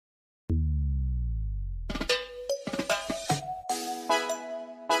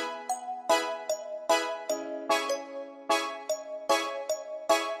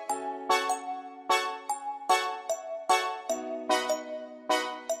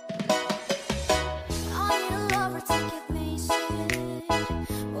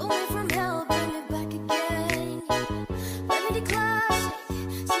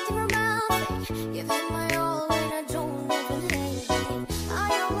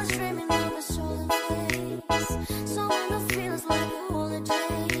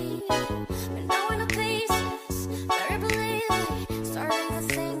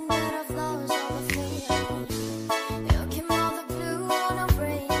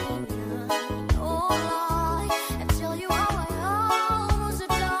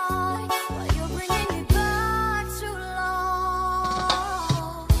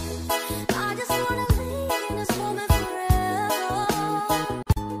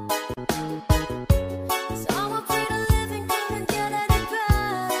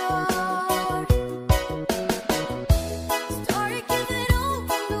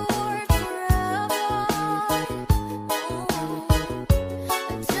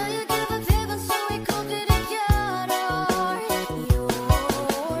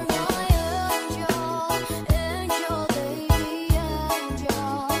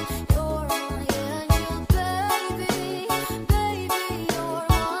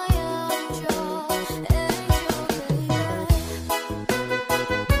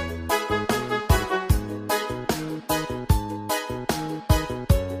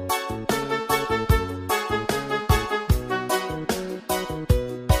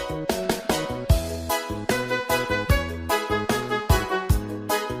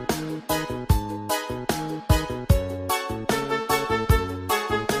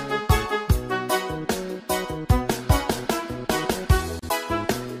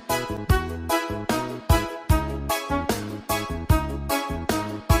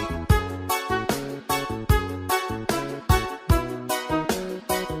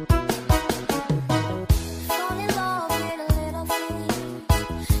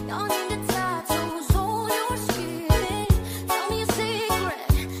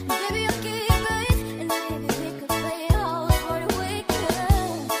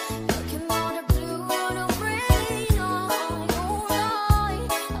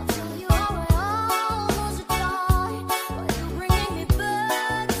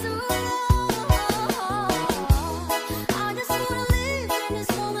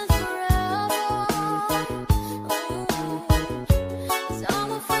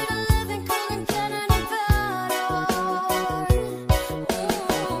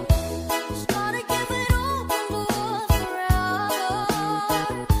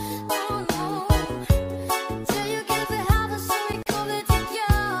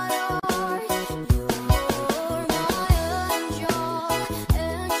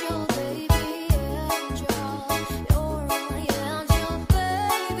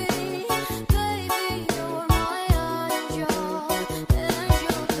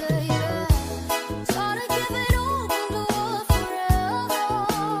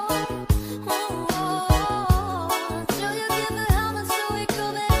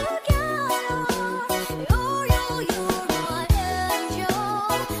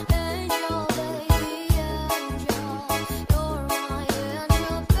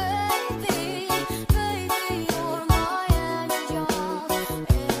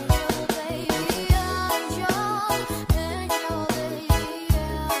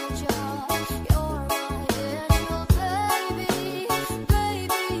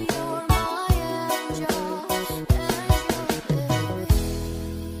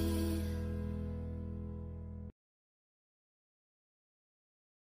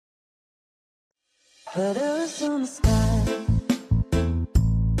Letters on the sky,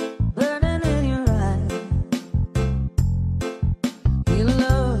 burning in your eyes. You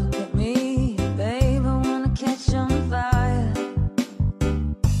look at me, babe, I wanna catch on fire.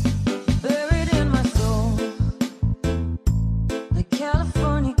 Buried in my soul, like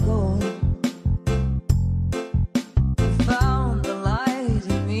California gold. Found the light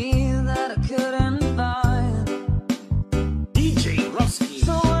in me that I couldn't find. DJ Rusky.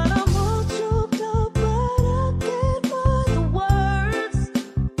 So when I'm all choked up, but I can't find the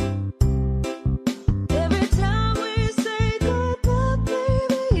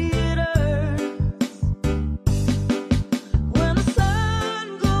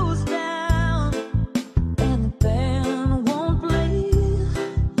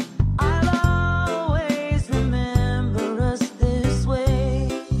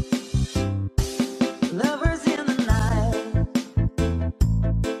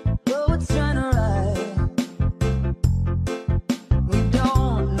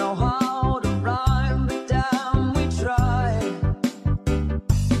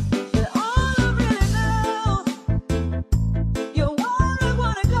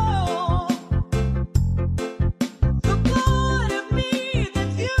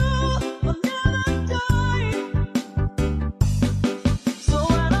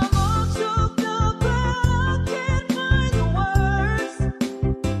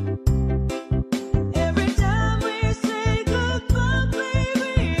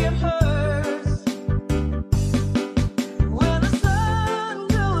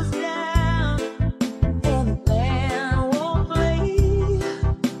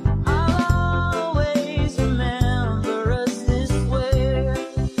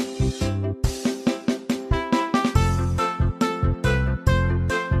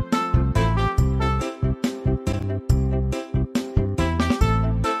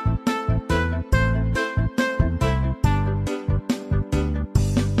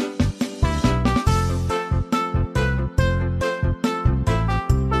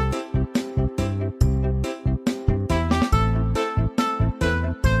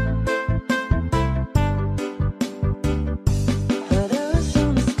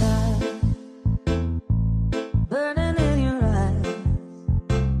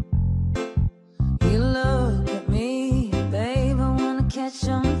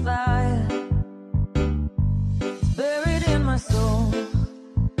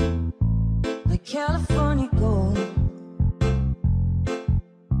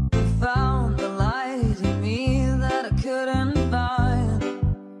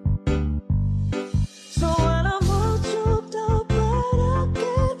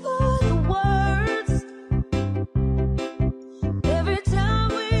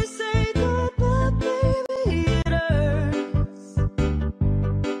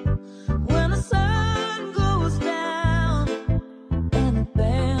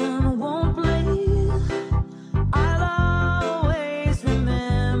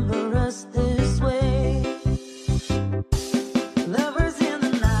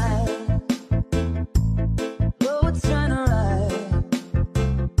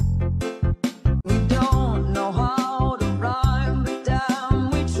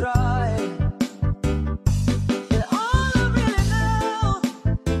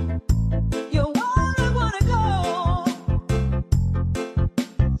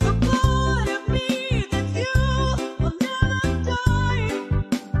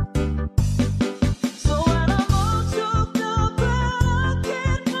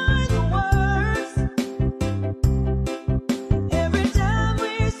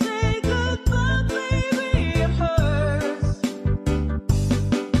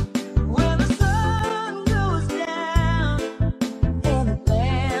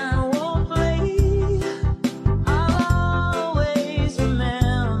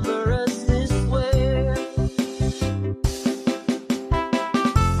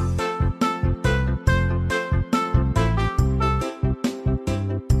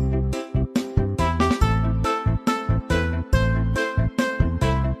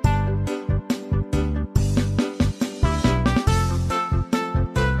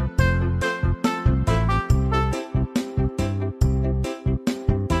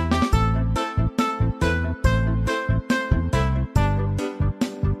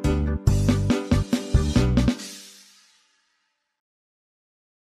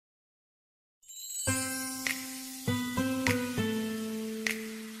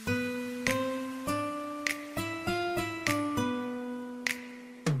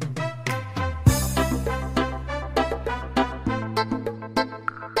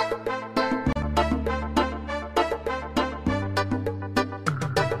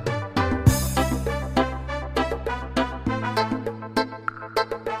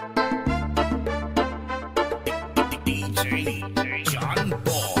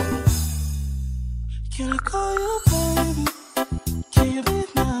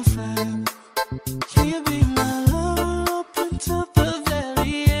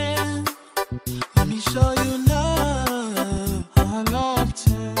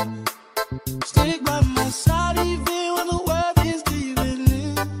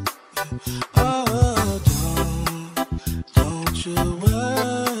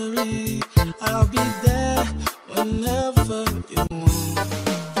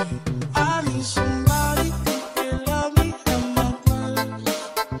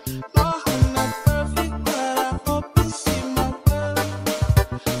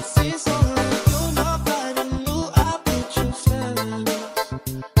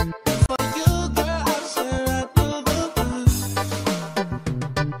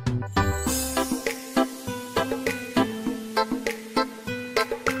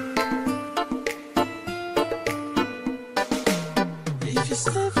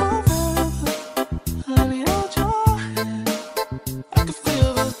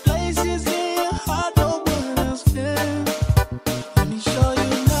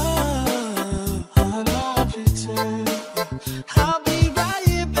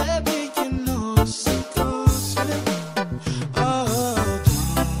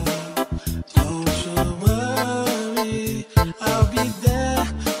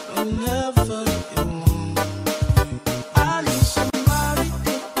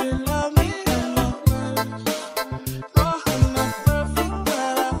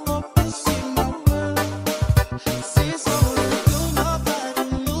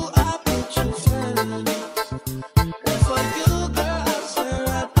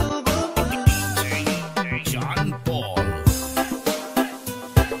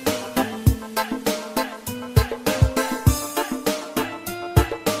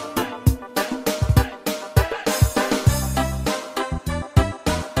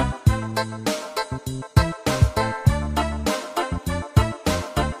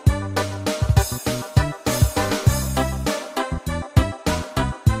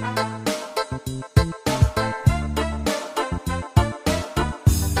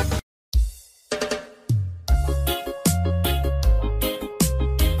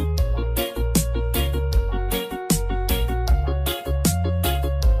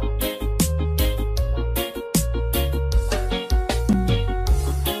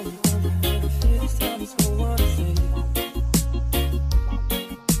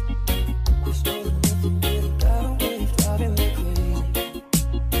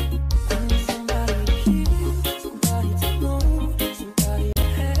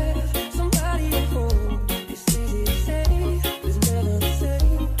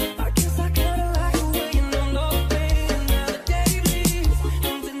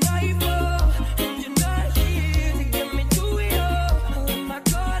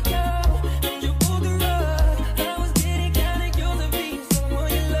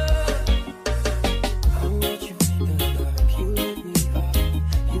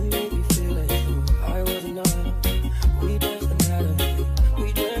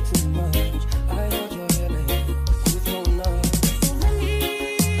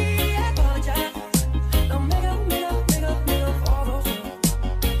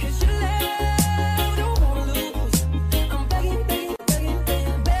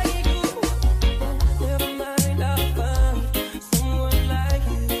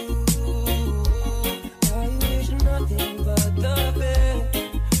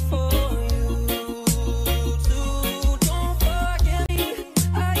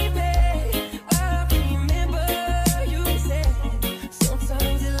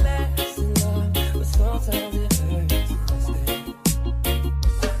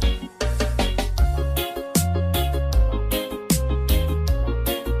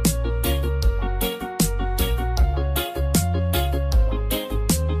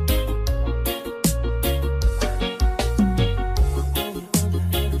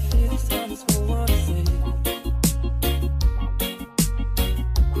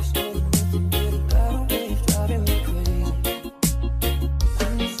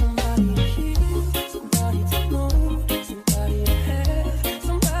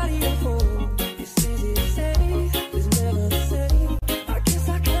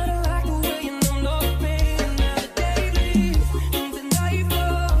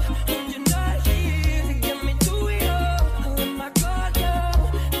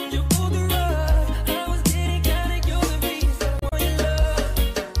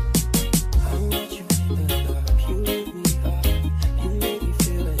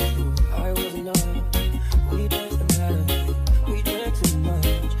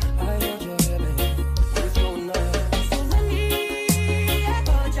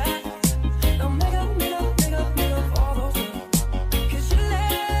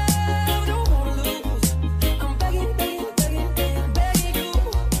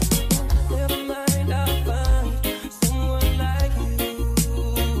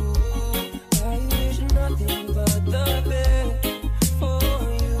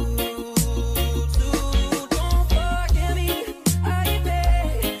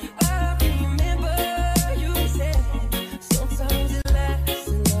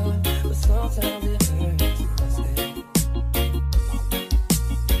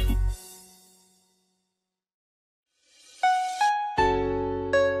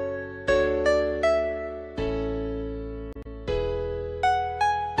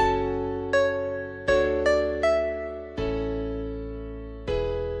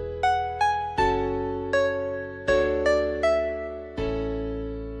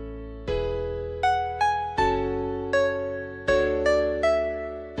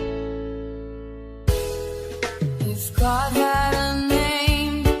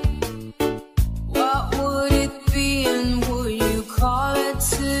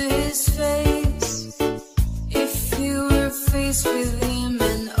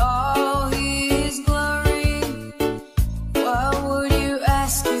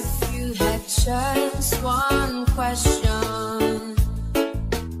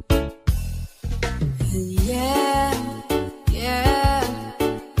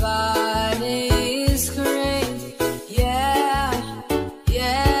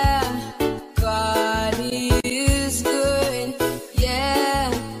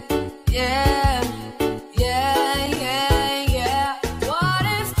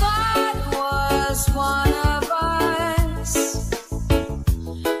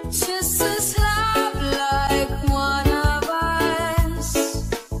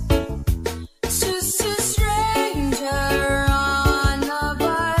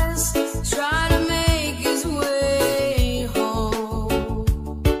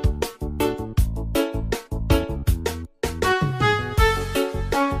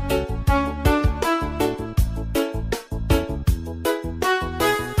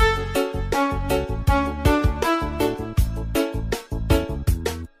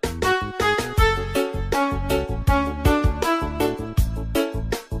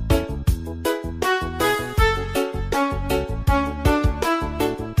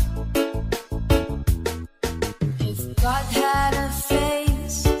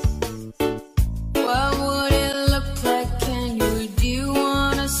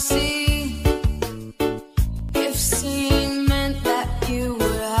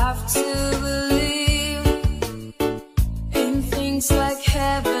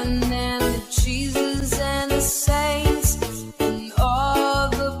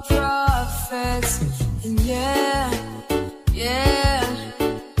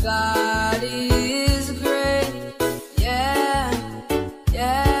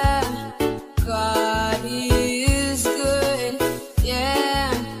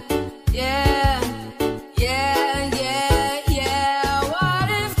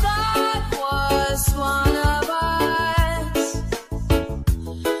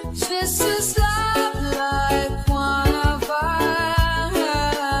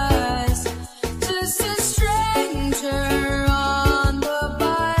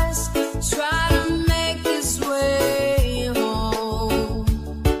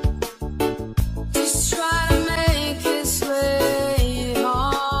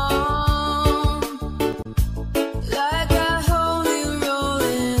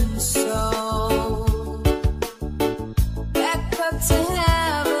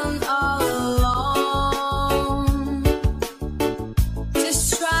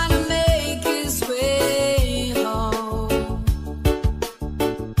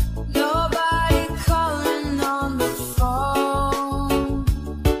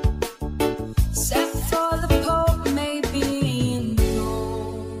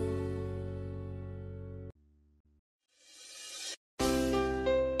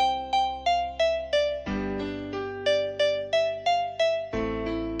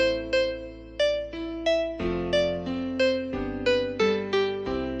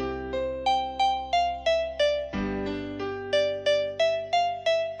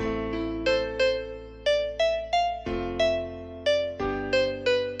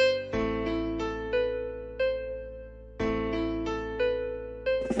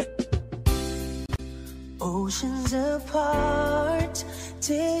Oceans apart,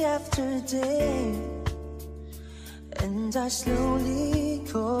 day after day, and I slowly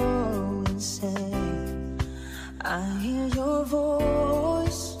go insane. I hear your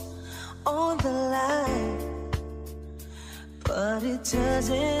voice on the line, but it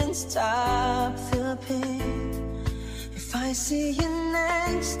doesn't stop the pain. If I see you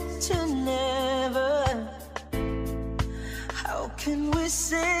next to never, how can we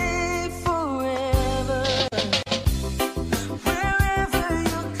say forever?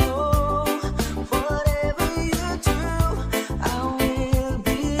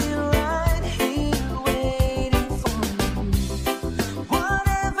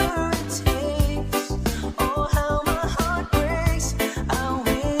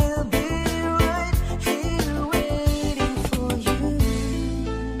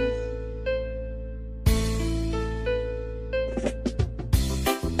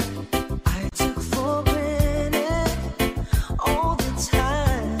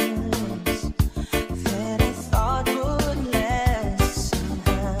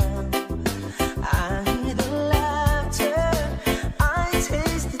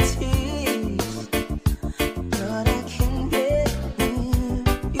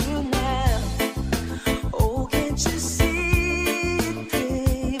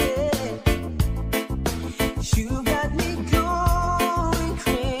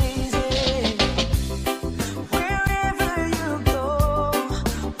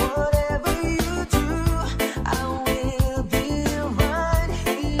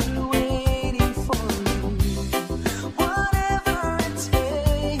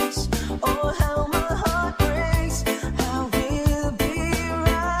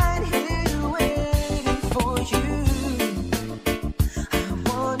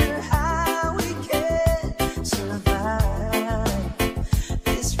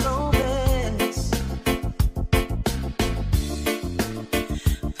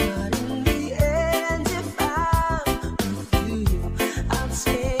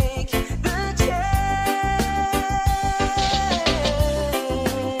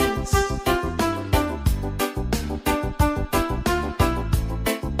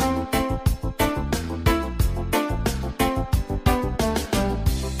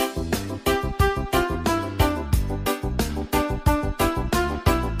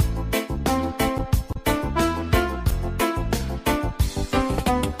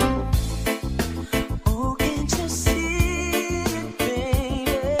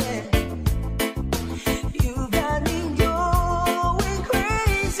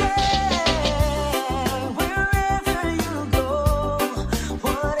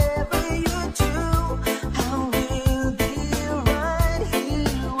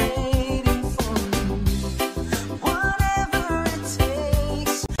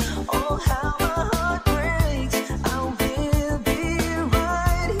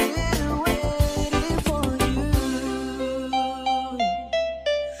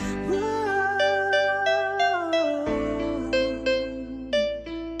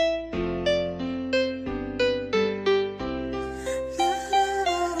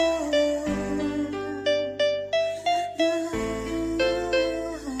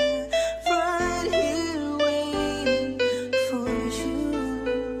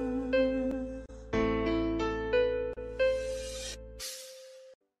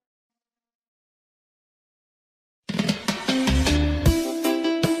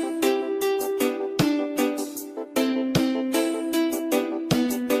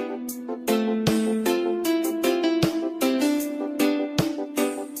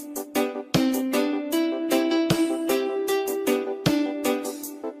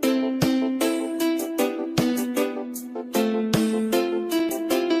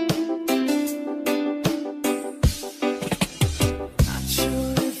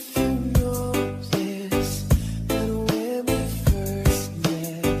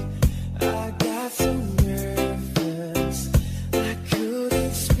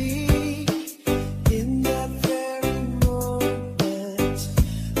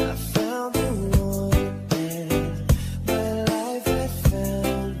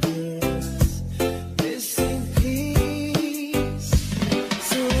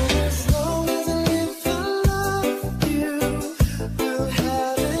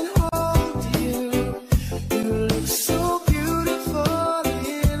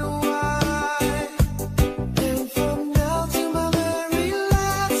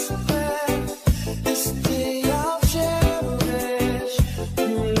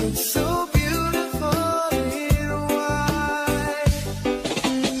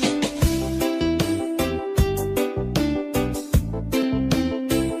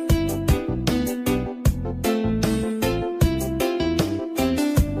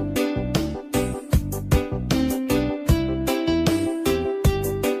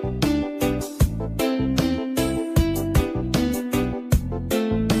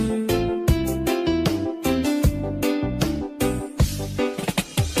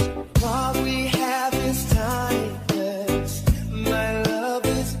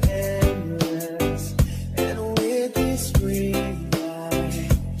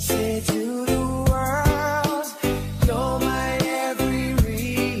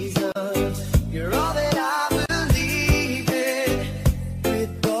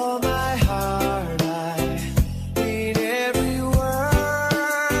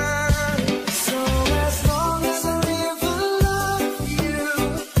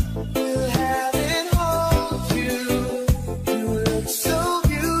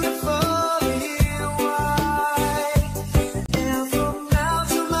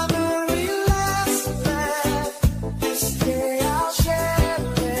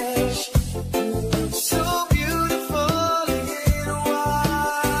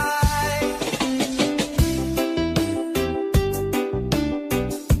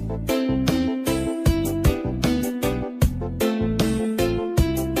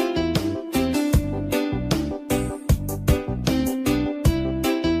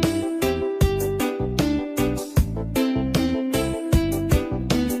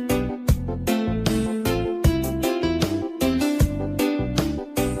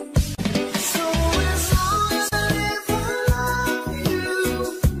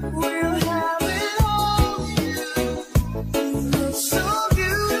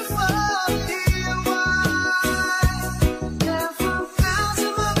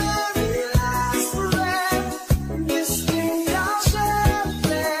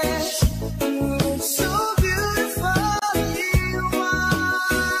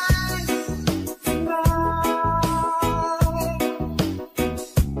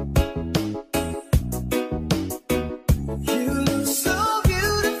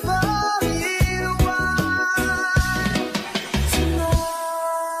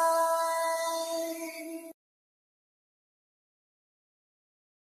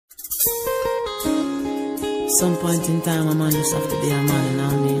 some point in time, a man just have to be a man, you know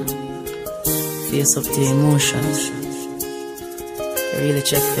what I mean? Face up to emotions. You really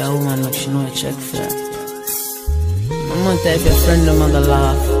check for a woman like she know you check for her. I'm gonna tell if your friend them gonna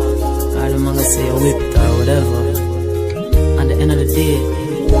laugh, or them gonna say you whipped or whatever. At the end of the day,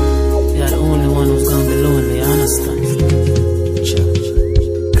 you're the only one who's gonna be lonely, you understand?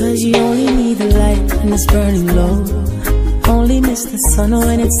 Cause you only need the light when it's burning low. Only miss the sun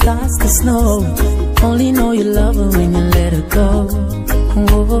when it starts to snow. Only know you love her when you let her go.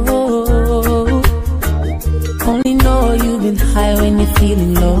 Whoa. Only know you've been high when you're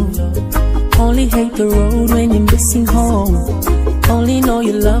feeling low. Only hate the road when you're missing home. Only know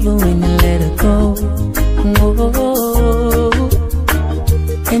you love her when you let her go. Whoa.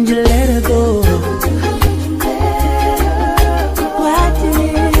 And you let her go. Why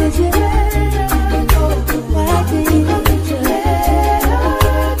did you let her go? Why did you let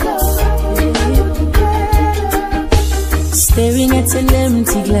her go? Staring at an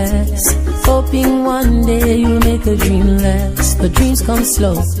empty glass, hoping one day you'll make a dream last. But dreams come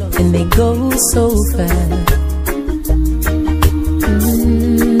slow and they go so fast.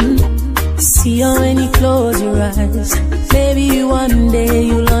 See how when you close your eyes, maybe one day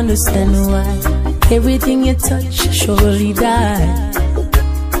you'll understand why everything you touch surely die.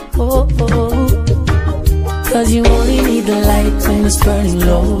 Oh, oh. Cause you only need the light when it's burning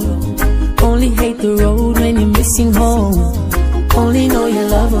low. Only hate the road when you're missing home. Only know you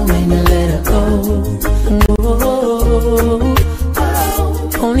love her when you let her go. Oh,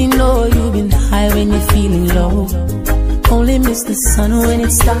 only know you've been high when you're feeling low. Only miss the sun when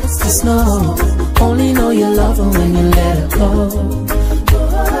it starts to snow. Only know you love her when you let her go.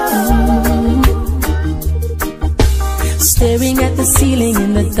 Staring at the ceiling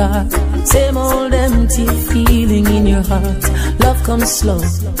in the dark, same old empty feeling in your heart. Love comes slow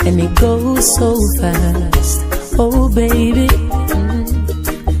and it goes so fast. Oh baby,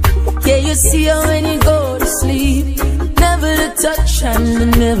 yeah, you see her when you go to sleep. Never to touch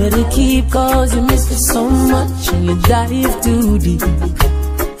and never to keep. Cause you miss her so much and you dive too deep.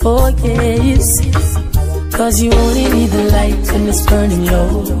 Oh yes, cause you only need the light when it's burning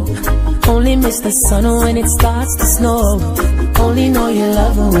low. Only miss the sun when it starts to snow. Only know you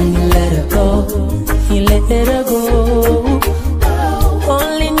love her when you let her go. You let her go.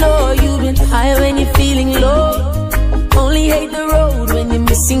 Only know you've been high when you're feeling low. Only hate the road when you're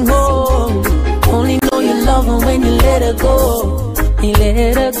missing home. Only know you love her when you let her go. You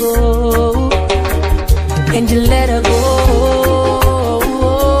let her go. And you let her go.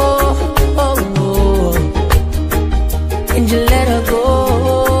 And you let her go.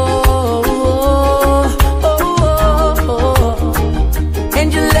 And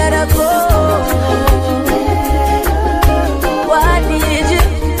you let her go. Why did you?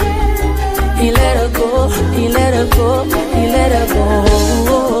 You let her go. You let her go. You let her go.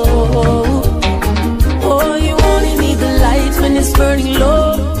 Oh, you only need the light when it's burning low.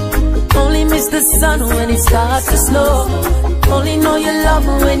 Only miss the sun when it starts to snow. Only know you love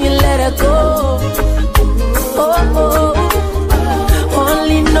her when you let her go. Oh, oh.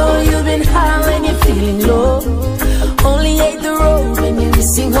 Only know you've been high when you're feeling low. Only hate the road when you're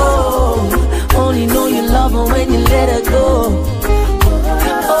missing home. Only know you love her when you let her go.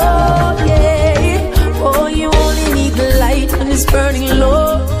 Oh yeah. Oh, you only need the light when it's burning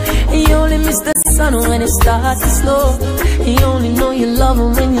low. And you only miss the sun when it starts to snow. And you only know you love her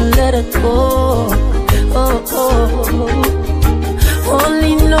when you let her go. Oh, oh.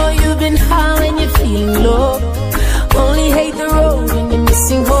 Only know you've been high when you're feeling low. Only hate the road when you're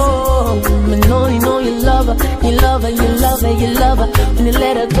missing home. And only know you love her, you love her, you love her, you love her when you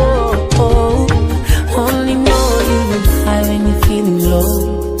let her go. Oh, only know you've been high when you're feeling low.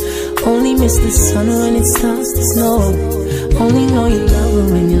 Only miss the sun when it starts to snow. Only know you love her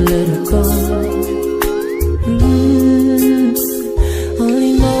when you let her go.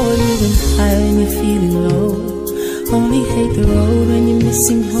 Only know you've been high when you're feeling low. Only hate the road when you're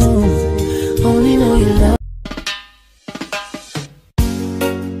missing home. Only know you love.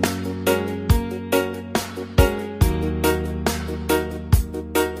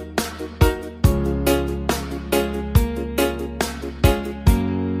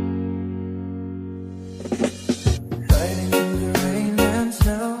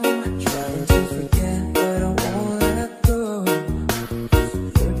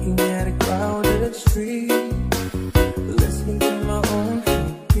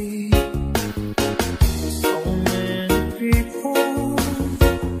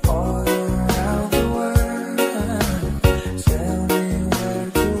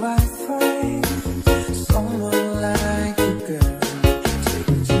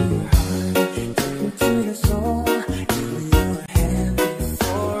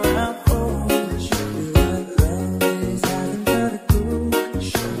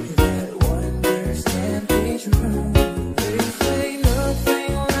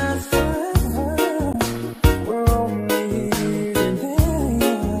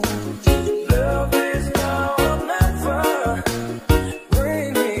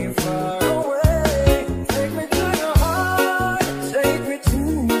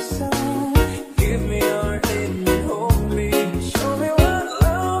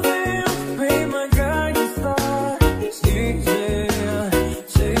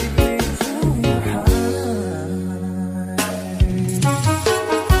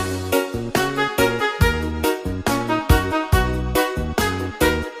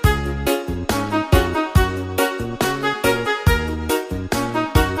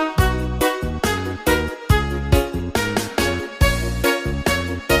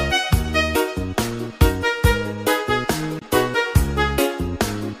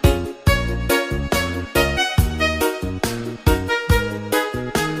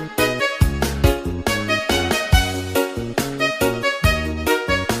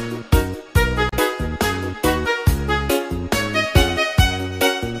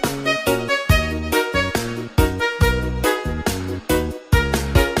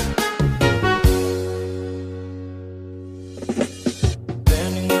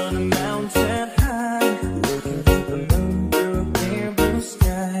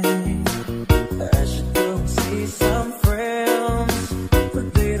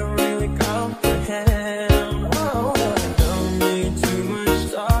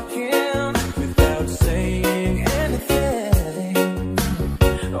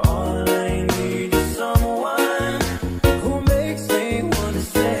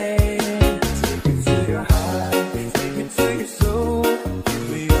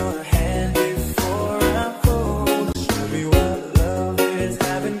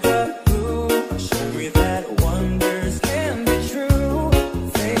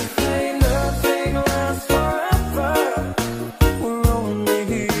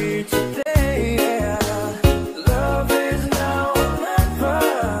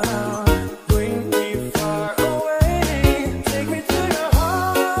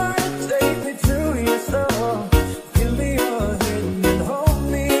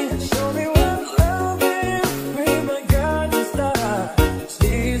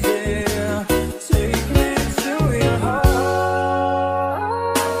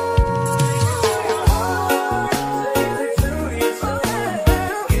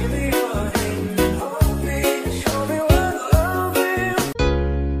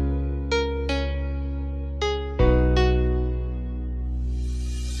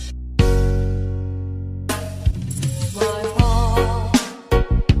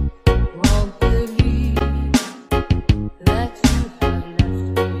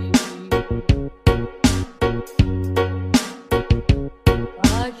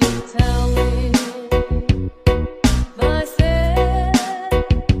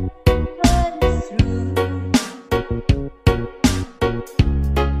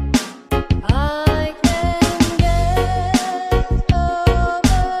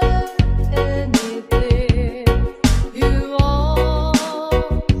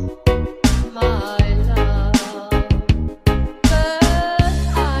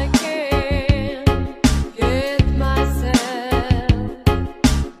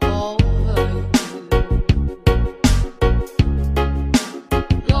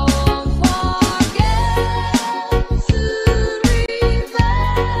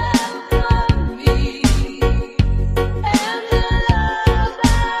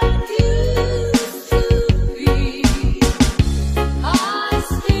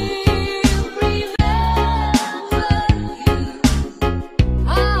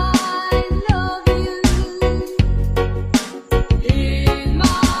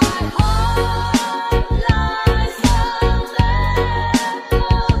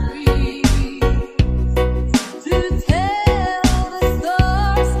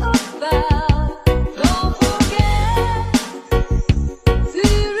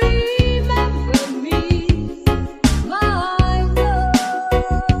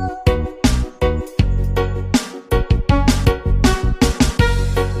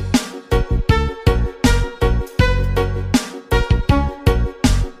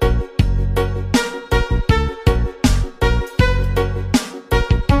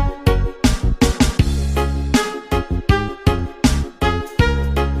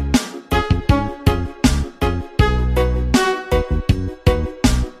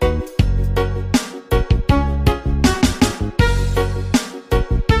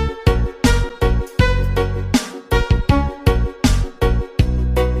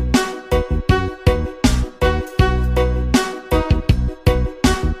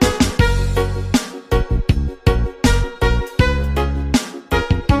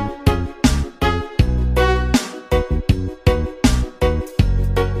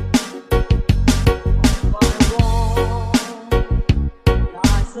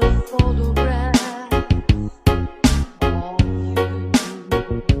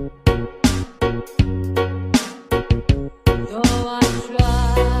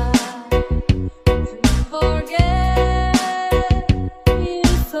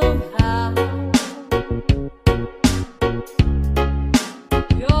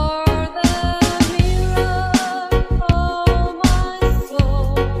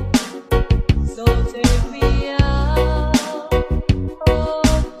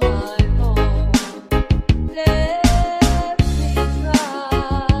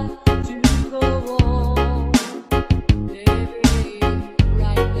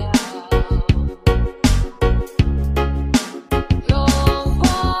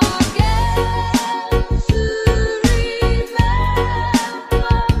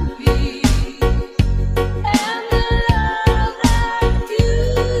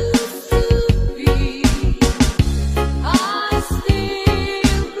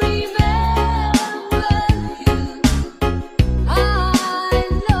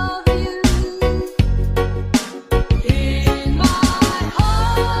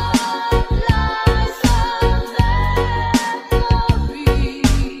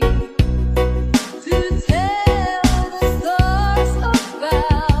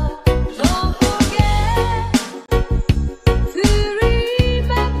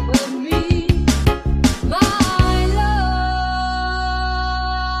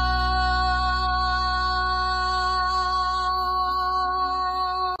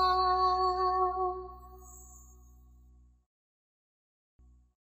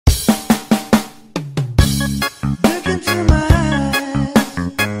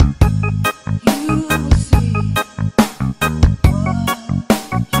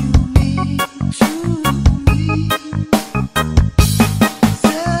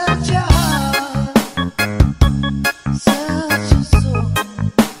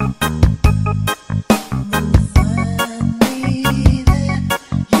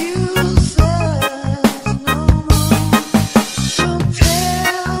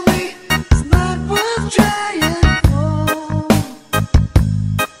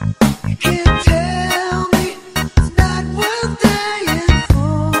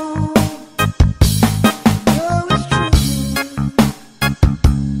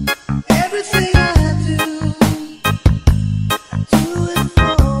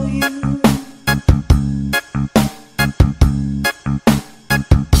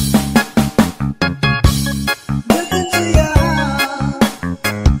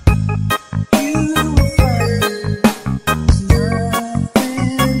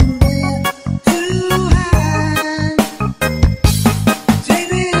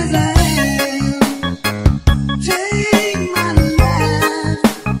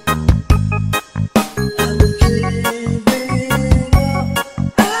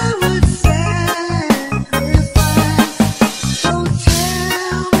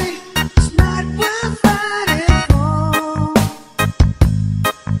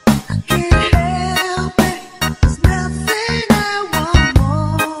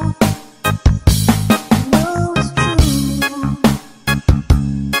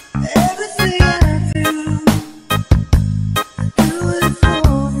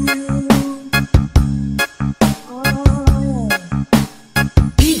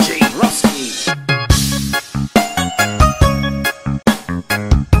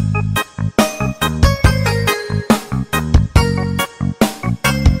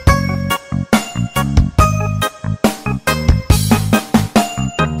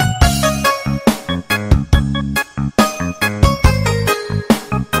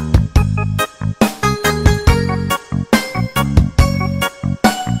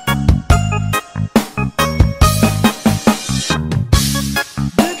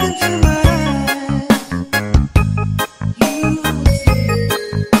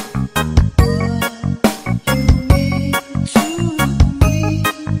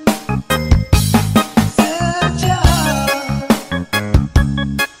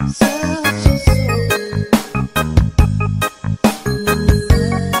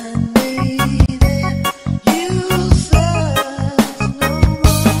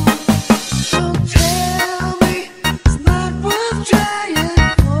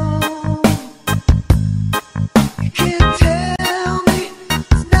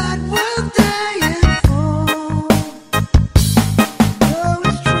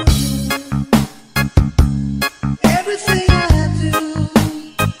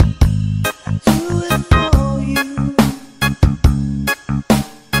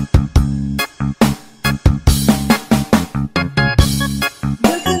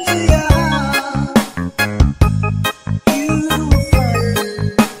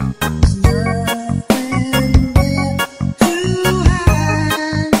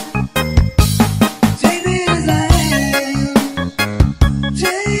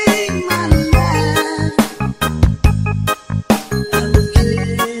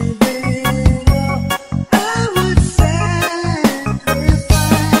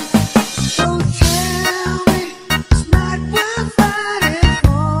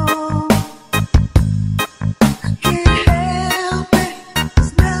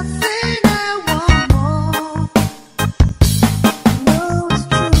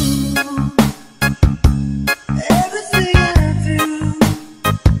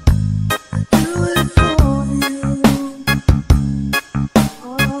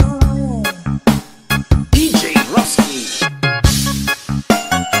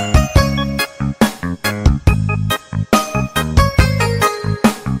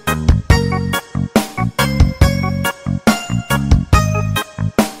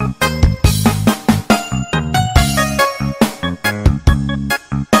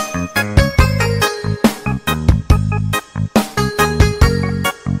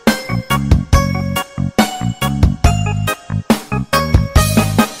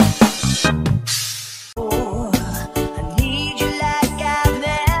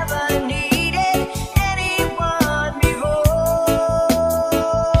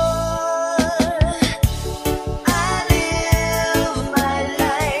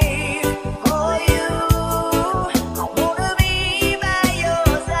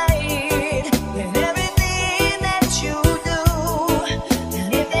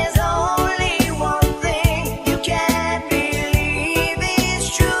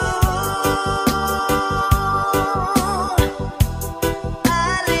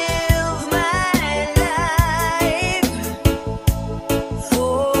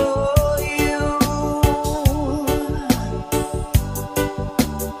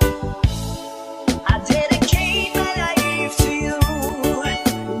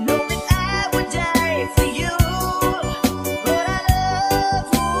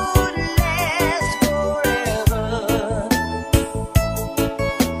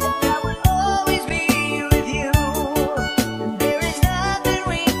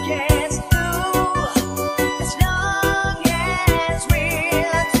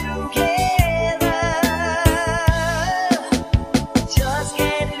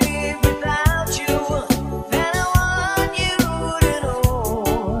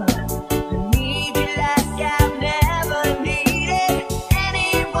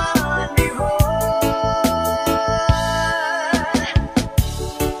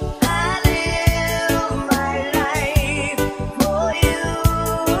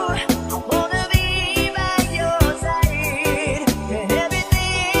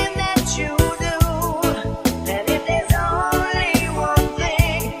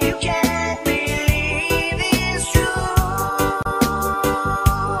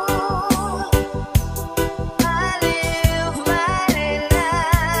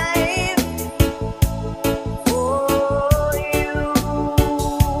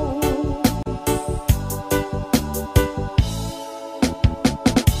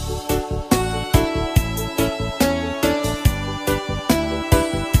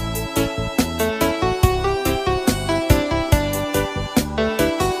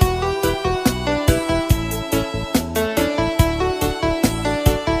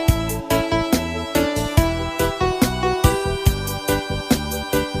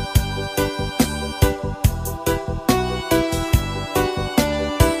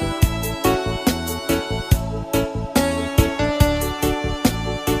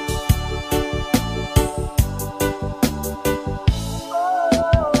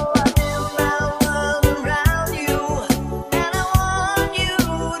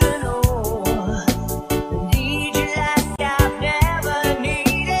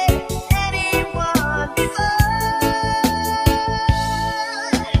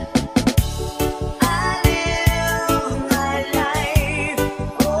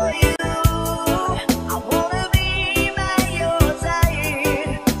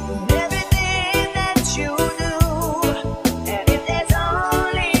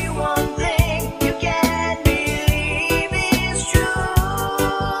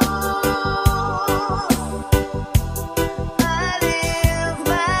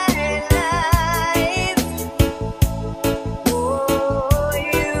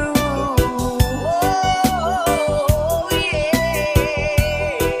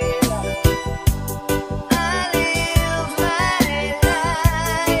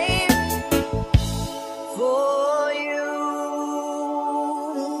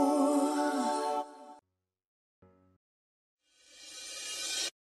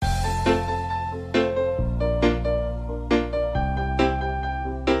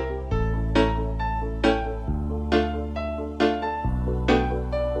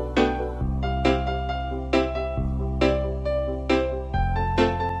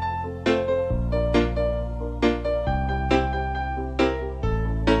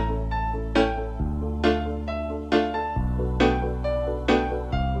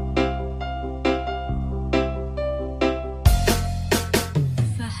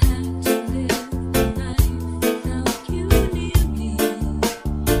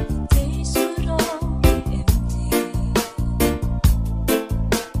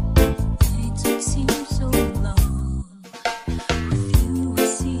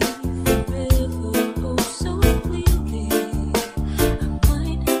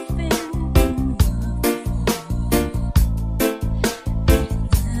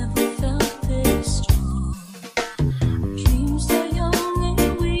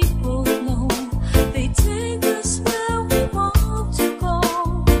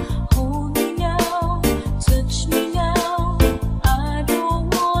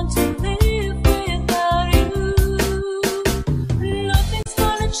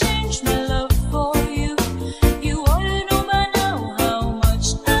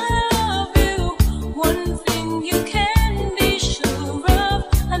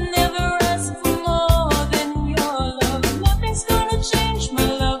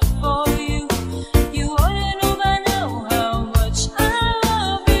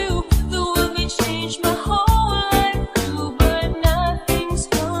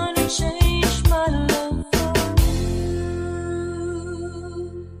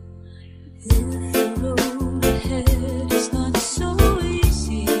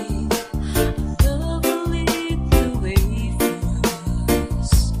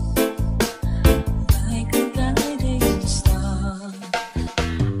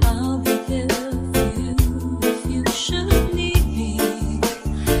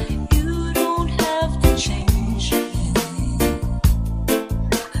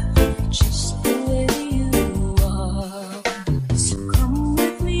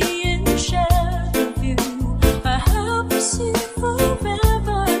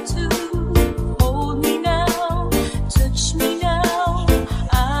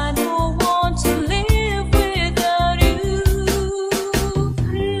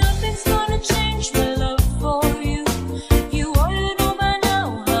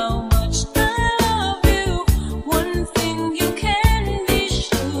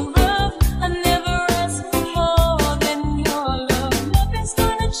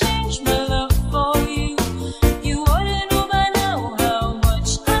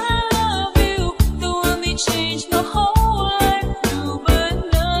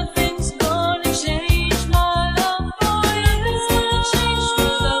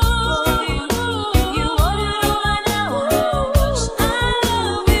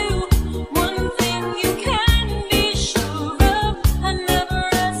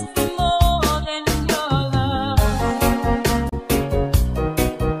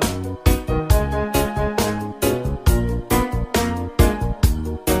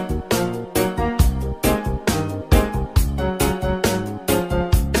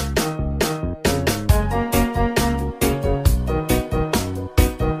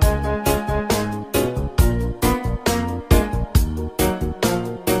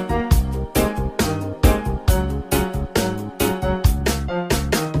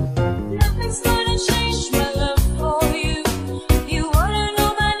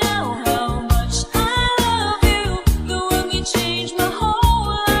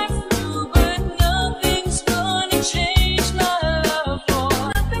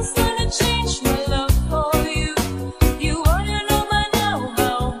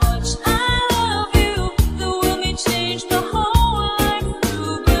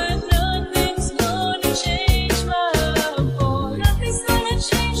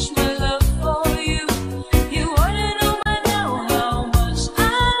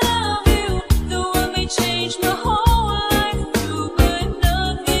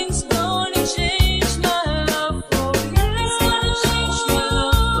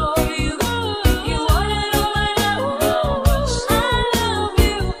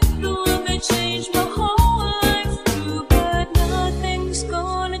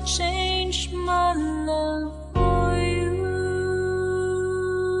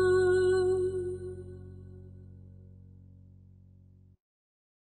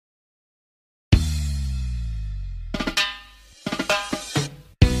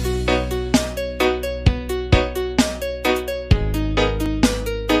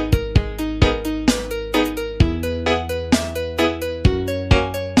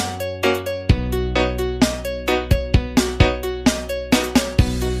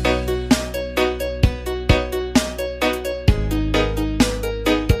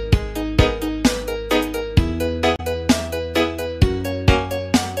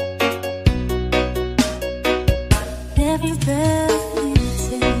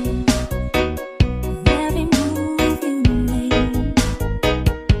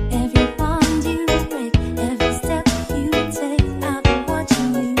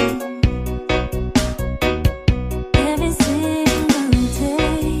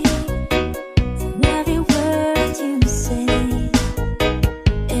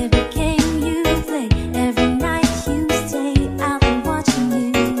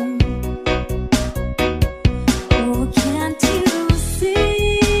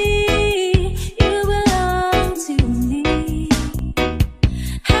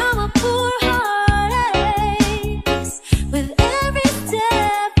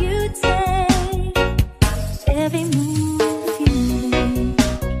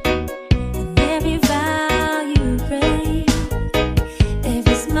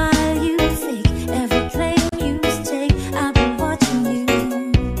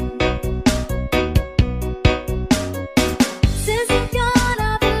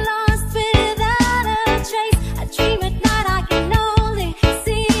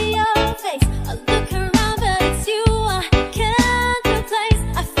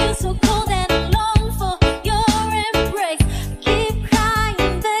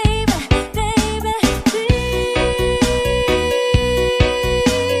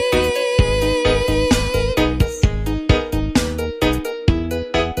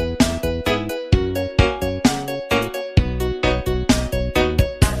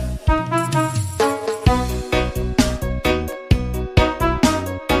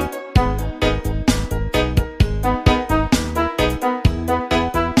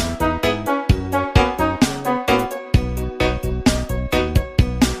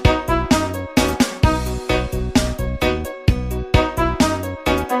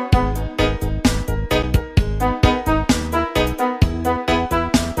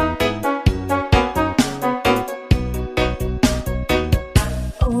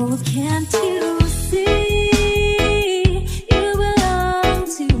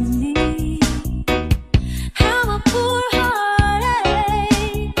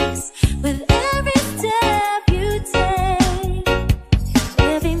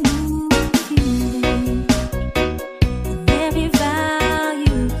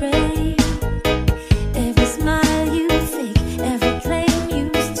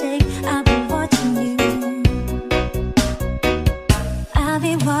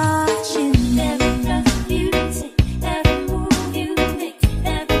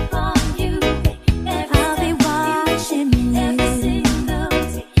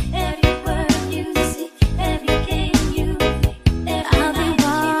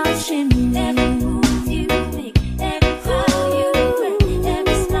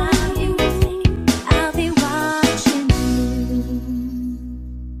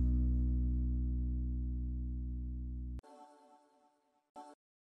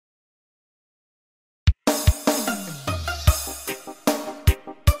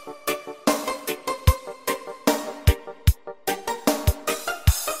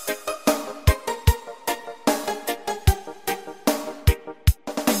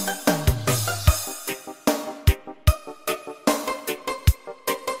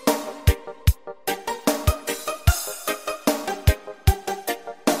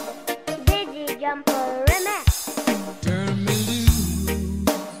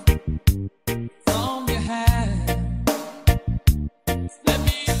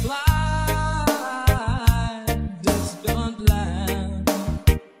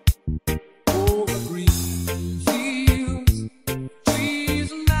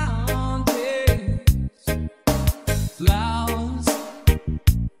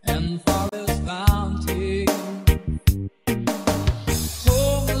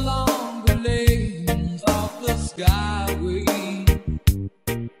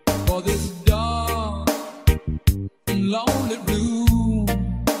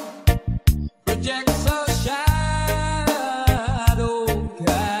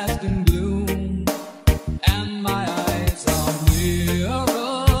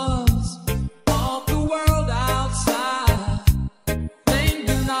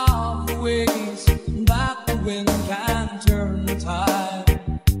 ways that the wind can turn the tide.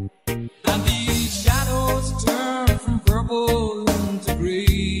 And these shadows turn from purple into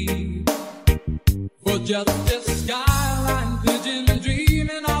green. For just this skyline pigeon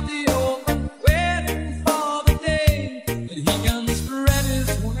dreaming of the open, waiting for the day that he can spread his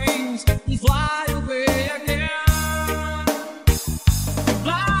wings and fly away again.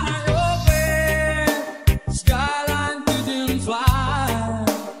 Fly away, skyline pigeon, fly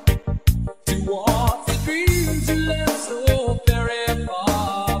towards the dreams you left so very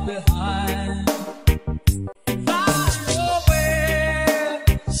far behind. Fly away,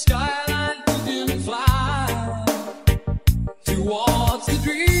 skyline pigeon, fly towards the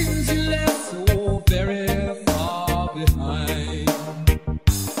dreams you left so very far behind.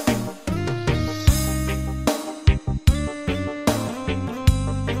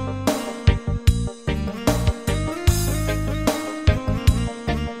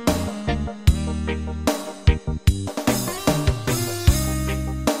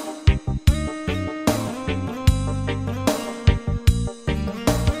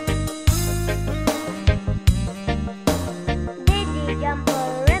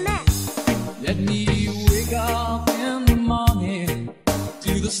 Let me wake up in the morning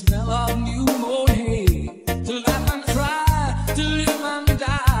to the smell of new mown hay, to laugh and cry, to live and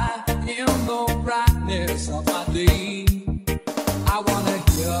die in the brightness of my day. I wanna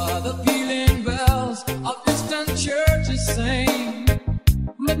hear the pealing bells of distant churches sing,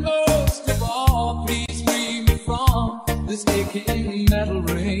 but most of all, please free me from this aching metal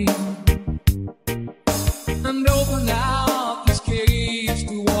rain, and open out this cage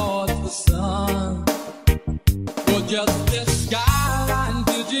towards the sun. For just this skyline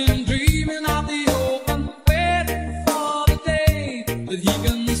pigeon dreaming of the open, waiting for the day that he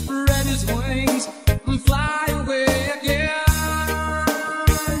can spread his wings and fly away again.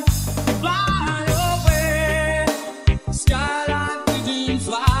 Fly away, skyline pigeon,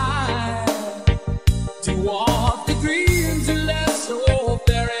 fly towards the dreams you left so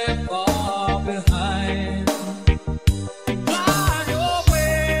very far behind. Fly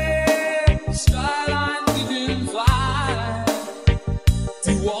away, skyline pigeon, fly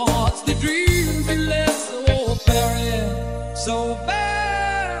towards the dreams you left so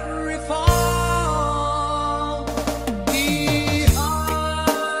very far behind.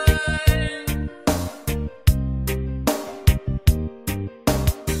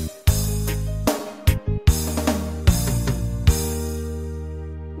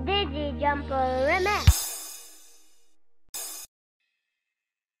 Digi Jumper Remix.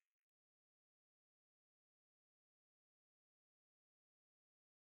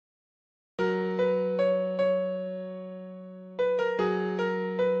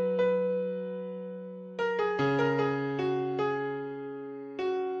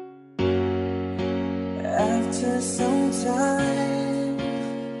 After some time,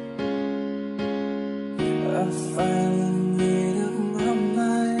 I find